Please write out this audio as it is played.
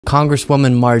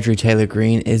Congresswoman Marjorie Taylor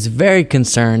Greene is very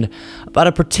concerned about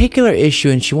a particular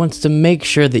issue, and she wants to make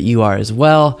sure that you are as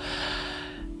well.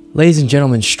 Ladies and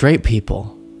gentlemen, straight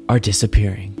people are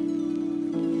disappearing.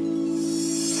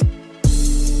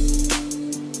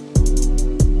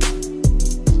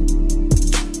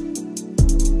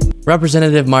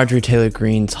 Representative Marjorie Taylor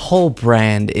Greene's whole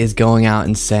brand is going out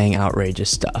and saying outrageous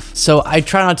stuff. So I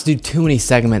try not to do too many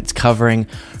segments covering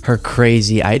her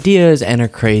crazy ideas and her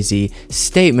crazy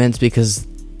statements because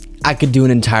I could do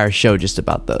an entire show just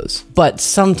about those. But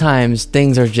sometimes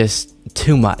things are just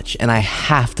too much and I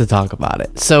have to talk about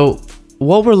it. So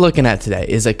what we're looking at today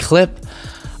is a clip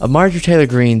of Marjorie Taylor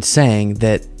Greene saying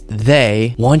that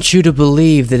they want you to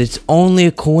believe that it's only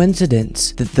a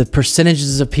coincidence that the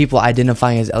percentages of people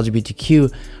identifying as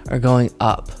LGBTQ are going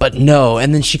up. But no,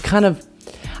 and then she kind of,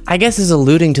 I guess, is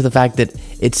alluding to the fact that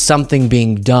it's something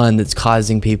being done that's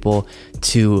causing people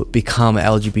to become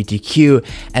LGBTQ.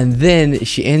 And then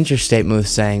she ends her statement with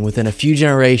saying, within a few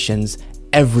generations,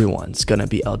 everyone's gonna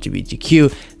be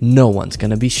LGBTQ, no one's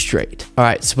gonna be straight. All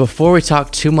right, so before we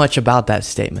talk too much about that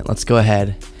statement, let's go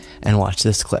ahead and watch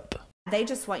this clip. They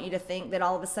just want you to think that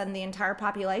all of a sudden the entire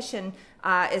population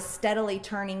is steadily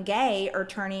turning gay or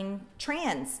turning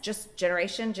trans, just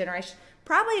generation.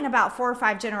 Probably in about 4 or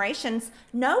 5 generations,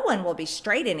 no one will be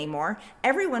straight anymore.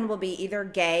 Everyone will be either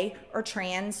gay or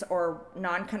trans or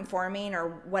non-conforming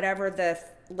or whatever the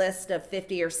list of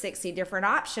 50 or 60 different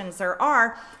options there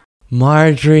are.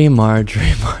 Marjorie.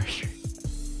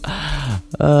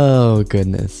 Oh,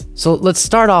 goodness. So let's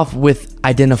start off with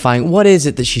identifying what is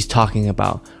it that she's talking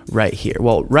about right here.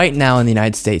 Well, right now in the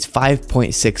United States,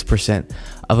 5.6%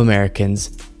 of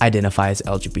Americans identify as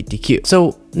LGBTQ.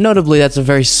 So notably, that's a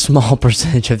very small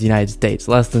percentage of the United States,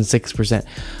 less than 6%.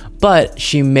 But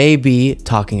she may be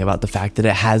talking about the fact that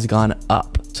it has gone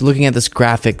up. So looking at this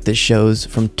graphic that shows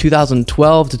from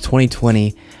 2012 to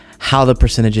 2020, how the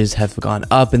percentages have gone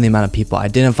up in the amount of people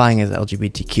identifying as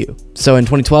LGBTQ. So in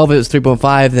 2012, it was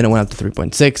 3.5, then it went up to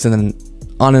 3.6, and then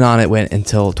on it went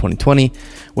until 2020,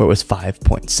 where it was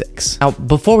 5.6. Now,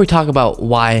 before we talk about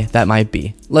why that might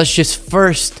be, let's just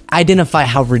first identify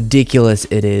how ridiculous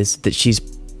it is that she's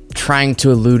trying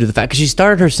to allude to the fact, because she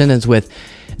started her sentence with,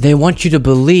 they want you to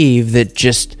believe that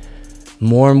just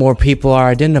more and more people are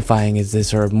identifying as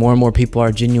this, or more and more people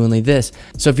are genuinely this.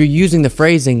 So if you're using the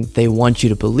phrasing, they want you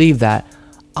to believe that,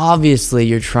 obviously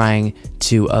you're trying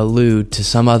to allude to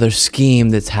some other scheme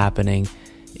that's happening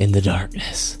in the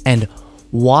darkness. And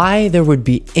why there would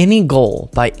be any goal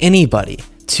by anybody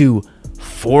to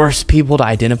force people to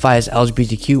identify as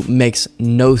LGBTQ makes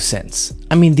no sense.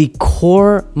 I mean, the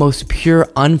core, most pure,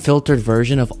 unfiltered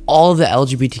version of all of the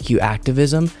LGBTQ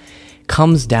activism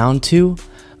comes down to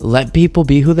let people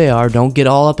be who they are. Don't get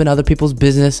all up in other people's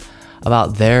business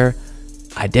about their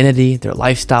identity, their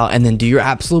lifestyle, and then do your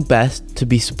absolute best to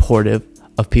be supportive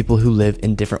of people who live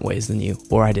in different ways than you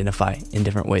or identify in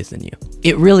different ways than you.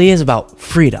 It really is about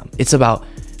freedom. It's about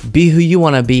be who you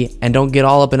want to be and don't get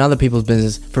all up in other people's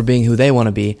business for being who they want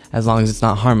to be, as long as it's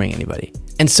not harming anybody.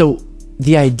 And so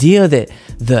the idea that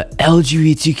the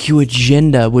LGBTQ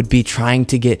agenda would be trying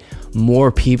to get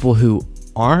more people who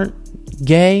aren't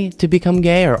gay to become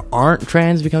gay or aren't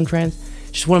trans to become trans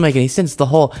just wouldn't make any sense. The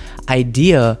whole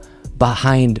idea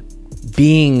behind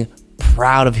being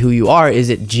proud of who you are is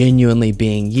it genuinely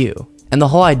being you. And the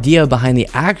whole idea behind the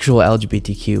actual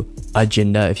LGBTQ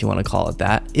agenda, if you want to call it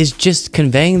that, is just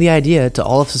conveying the idea to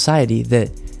all of society that,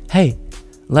 hey,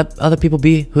 let other people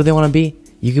be who they want to be.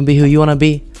 You can be who you want to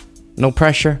be. No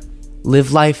pressure.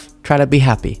 Live life, try to be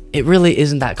happy. It really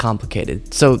isn't that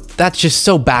complicated. So that's just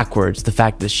so backwards, the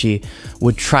fact that she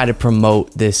would try to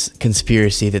promote this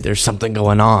conspiracy that there's something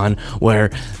going on where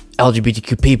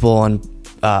LGBTQ people and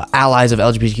allies of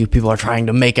LGBTQ people are trying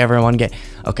to make everyone gay.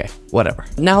 Okay, whatever.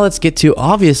 Now let's get to,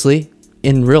 obviously,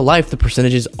 in real life, the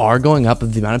percentages are going up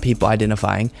of the amount of people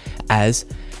identifying as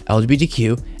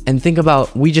LGBTQ. And think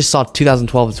about, we just saw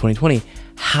 2012 to 2020.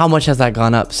 How much has that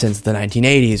gone up since the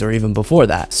 1980s or even before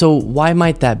that? So why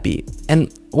might that be?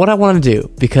 And what I want to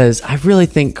do, because I really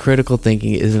think critical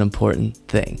thinking is an important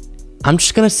thing, I'm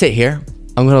just going to sit here.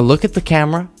 I'm going to look at the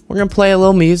camera. We're going to play a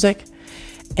little music.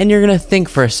 And you're going to think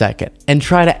for a second and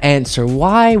try to answer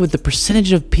why would the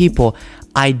percentage of people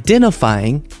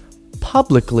identifying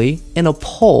publicly in a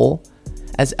poll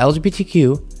as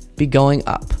LGBTQ be going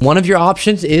up? One of your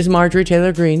options is Marjorie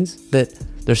Taylor Greene's, that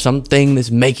there's something that's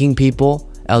making people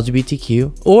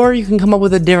LGBTQ, or you can come up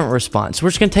with a different response. We're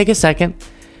just going to take a second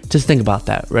to think about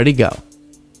that. Ready, go.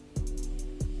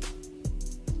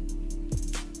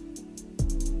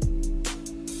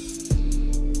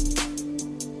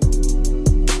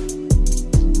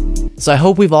 So I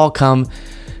hope we've all come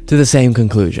to the same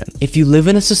conclusion. If you live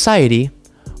in a society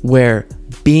where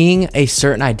being a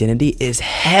certain identity is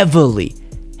heavily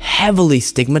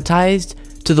stigmatized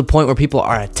to the point where people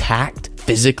are attacked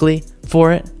physically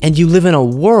for it, and you live in a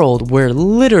world where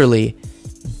literally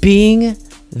being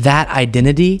that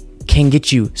identity can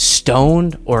get you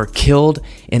stoned or killed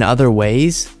in other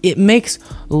ways, it makes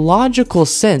logical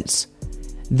sense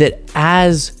that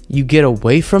as you get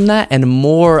away from that and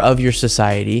more of your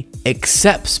society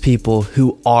accepts people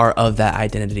who are of that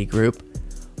identity group,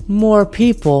 more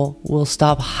people will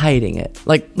stop hiding it.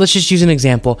 Like, let's just use an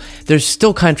example. There's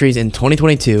still countries in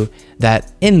 2022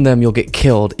 that in them you'll get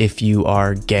killed if you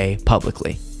are gay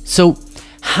publicly. So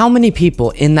how many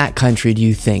people in that country do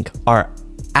you think are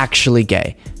actually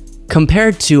gay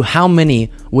compared to how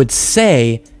many would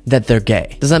say that they're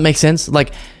gay? Does that make sense?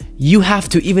 Like, you have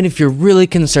to, even if you're really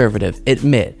conservative,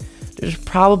 admit there's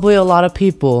probably a lot of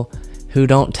people who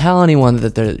don't tell anyone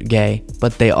that they're gay,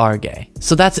 but they are gay.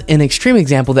 So that's an extreme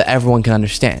example that everyone can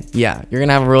understand. Yeah, you're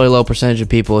gonna have a really low percentage of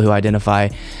people who identify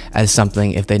as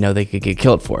something if they know they could get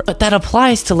killed for it. But that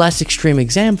applies to less extreme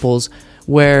examples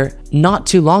where not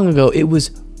too long ago, it was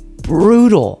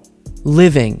brutal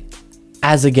living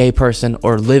as a gay person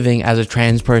or living as a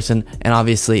trans person, and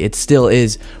obviously it still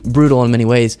is brutal in many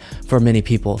ways for many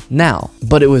people now,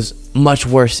 but it was much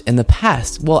worse in the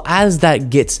past. Well, as that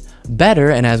gets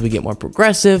better and as we get more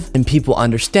progressive and people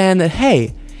understand that,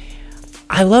 hey,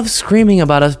 I love screaming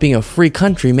about us being a free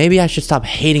country, maybe I should stop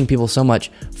hating people so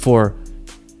much for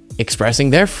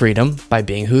expressing their freedom by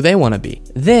being who they want to be.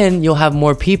 Then you'll have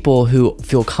more people who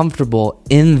feel comfortable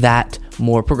in that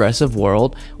more progressive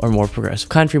world or more progressive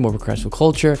country, more progressive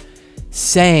culture,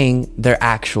 saying their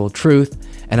actual truth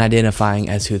and identifying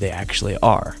as who they actually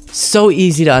are. So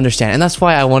easy to understand. And that's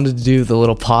why I wanted to do the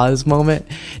little pause moment,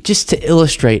 just to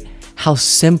illustrate how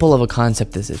simple of a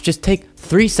concept this is. Just take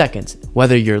 3 seconds,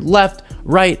 whether you're left,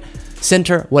 right,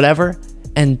 center, whatever,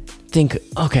 and think,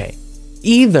 okay,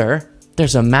 either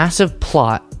there's a massive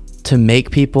plot to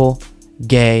make people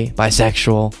gay,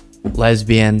 bisexual,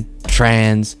 lesbian,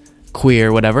 trans,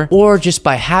 queer, whatever, or just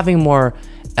by having more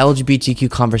LGBTQ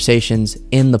conversations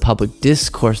in the public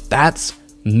discourse, that's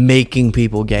making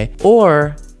people gay.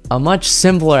 Or a much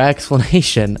simpler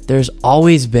explanation, there's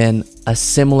always been a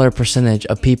similar percentage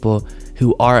of people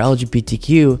who are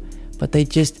LGBTQ, but they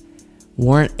just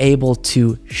weren't able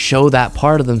to show that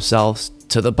part of themselves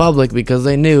to the public because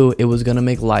they knew it was going to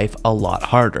make life a lot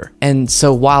harder. And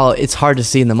so while it's hard to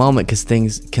see in the moment because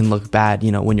things can look bad,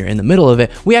 you know, when you're in the middle of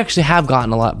it, we actually have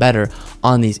gotten a lot better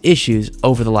on these issues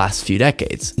over the last few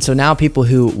decades. And so now people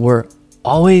who were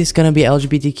always going to be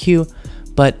LGBTQ,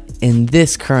 but in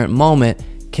this current moment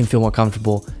can feel more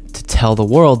comfortable to tell the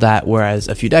world that, whereas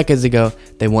a few decades ago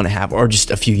they wouldn't have, or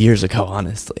just a few years ago,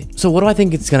 honestly. So what do I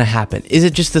think it's going to happen? Is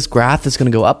it just this graph that's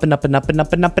going to go up and up and up and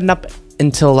up and up and up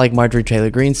until, like Marjorie Taylor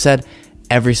Greene said,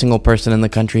 every single person in the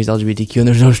country is LGBTQ and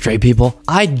there's no straight people?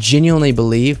 I genuinely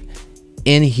believe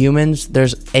in humans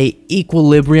there's a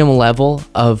equilibrium level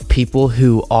of people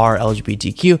who are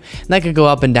LGBTQ, and that could go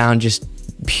up and down just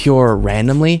pure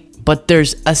randomly. But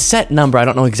there's a set number, I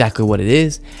don't know exactly what it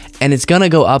is, and it's gonna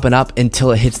go up and up until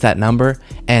it hits that number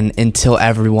and until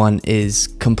everyone is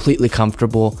completely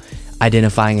comfortable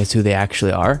identifying as who they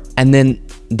actually are, and then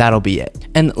that'll be it.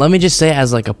 And let me just say,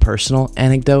 as like a personal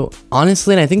anecdote,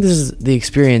 honestly, and I think this is the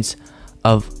experience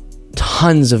of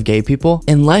tons of gay people,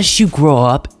 unless you grow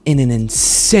up in an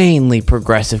insanely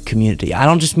progressive community, I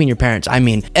don't just mean your parents, I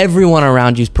mean everyone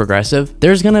around you is progressive,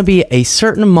 there's gonna be a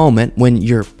certain moment when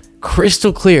you're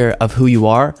crystal clear of who you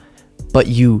are, but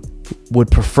you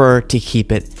would prefer to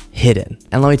keep it hidden.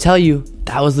 And let me tell you,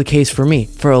 that was the case for me.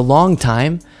 For a long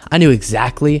time, I knew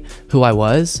exactly who I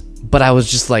was, but I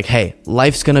was just like, hey,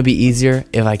 life's gonna be easier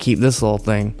if I keep this little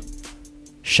thing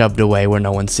shoved away where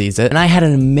no one sees it. And I had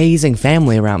an amazing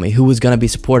family around me who was gonna be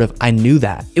supportive. I knew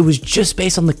that. It was just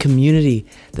based on the community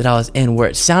that I was in, where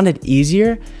it sounded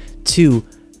easier to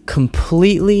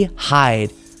completely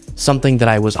hide something that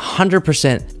I was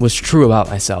 100% was true about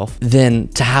myself than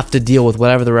to have to deal with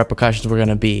whatever the repercussions were going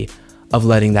to be of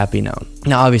letting that be known.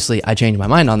 Now, obviously, I changed my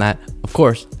mind on that, of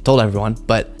course, told everyone,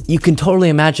 but you can totally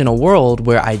imagine a world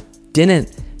where I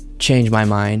didn't change my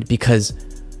mind because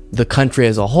the country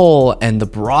as a whole and the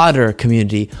broader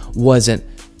community wasn't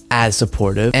as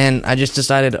supportive. And I just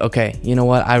decided, okay, you know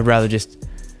what? I'd rather just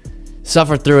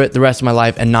suffer through it the rest of my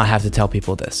life and not have to tell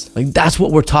people this. Like, that's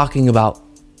what we're talking about.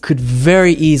 Could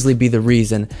very easily be the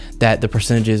reason that the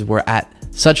percentages were at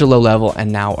such a low level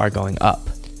and now are going up.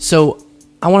 So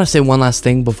I want to say one last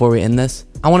thing before we end this.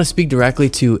 I want to speak directly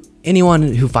to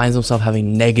anyone who finds themselves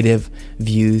having negative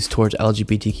views towards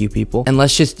LGBTQ people. And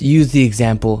let's just use the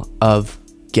example of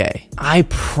gay. I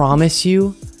promise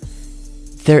you,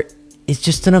 there is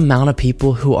just an amount of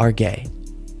people who are gay.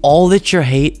 All that your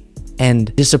hate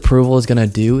and disapproval is gonna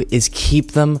do is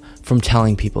keep them from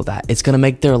telling people that. It's gonna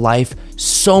make their life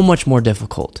so much more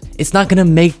difficult. It's not gonna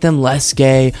make them less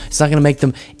gay. It's not gonna make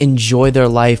them enjoy their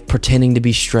life pretending to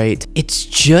be straight. It's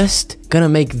just gonna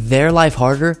make their life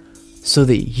harder so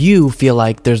that you feel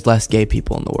like there's less gay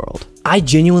people in the world. I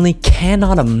genuinely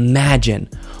cannot imagine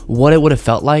what it would have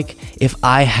felt like if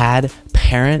I had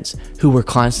parents who were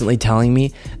constantly telling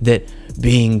me that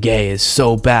being gay is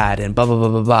so bad and blah, blah, blah,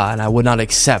 blah, blah, and I would not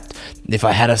accept if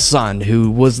I had a son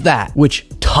who was that, which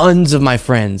tons of my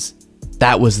friends,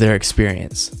 that was their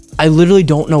experience. I literally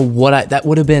don't know that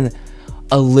would have been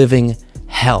a living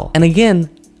hell. And again,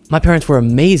 my parents were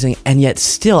amazing, and yet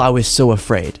still I was so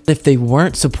afraid. If they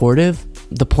weren't supportive,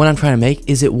 the point I'm trying to make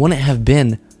is it wouldn't have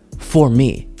been for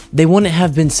me. They wouldn't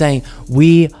have been saying,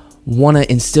 we want to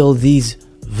instill these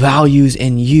values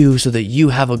in you so that you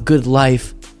have a good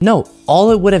life. No,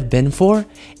 all it would have been for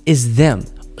is them,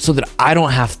 so that I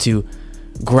don't have to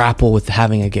grapple with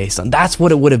having a gay son. That's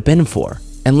what it would have been for.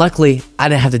 And luckily, I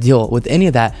didn't have to deal with any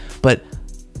of that, but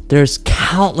there's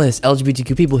countless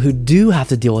LGBTQ people who do have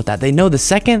to deal with that. They know the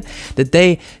second that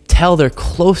they tell their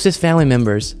closest family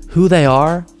members who they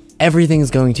are, everything's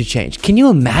going to change. Can you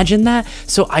imagine that?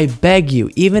 So I beg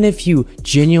you, even if you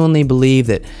genuinely believe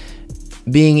that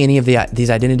being any of these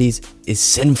identities is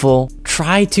sinful,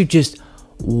 try to just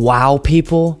wow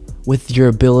people with your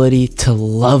ability to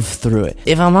love through it.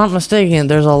 If I'm not mistaken,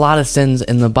 there's a lot of sins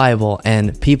in the Bible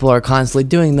and people are constantly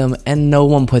doing them and no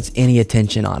one puts any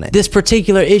attention on it. This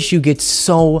particular issue gets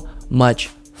so much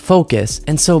focus.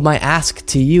 And so my ask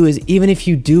to you is, even if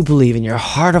you do believe in your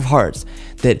heart of hearts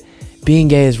that being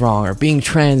gay is wrong or being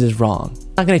trans is wrong,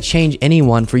 it's not going to change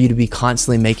anyone for you to be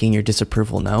constantly making your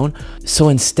disapproval known. So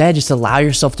instead, just allow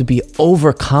yourself to be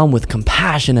overcome with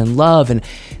compassion and love, and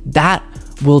that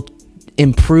will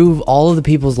improve all of the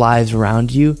people's lives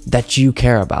around you that you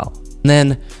care about. And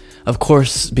then, of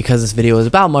course, because this video is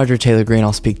about Marjorie Taylor Greene,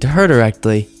 I'll speak to her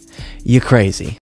directly. You crazy.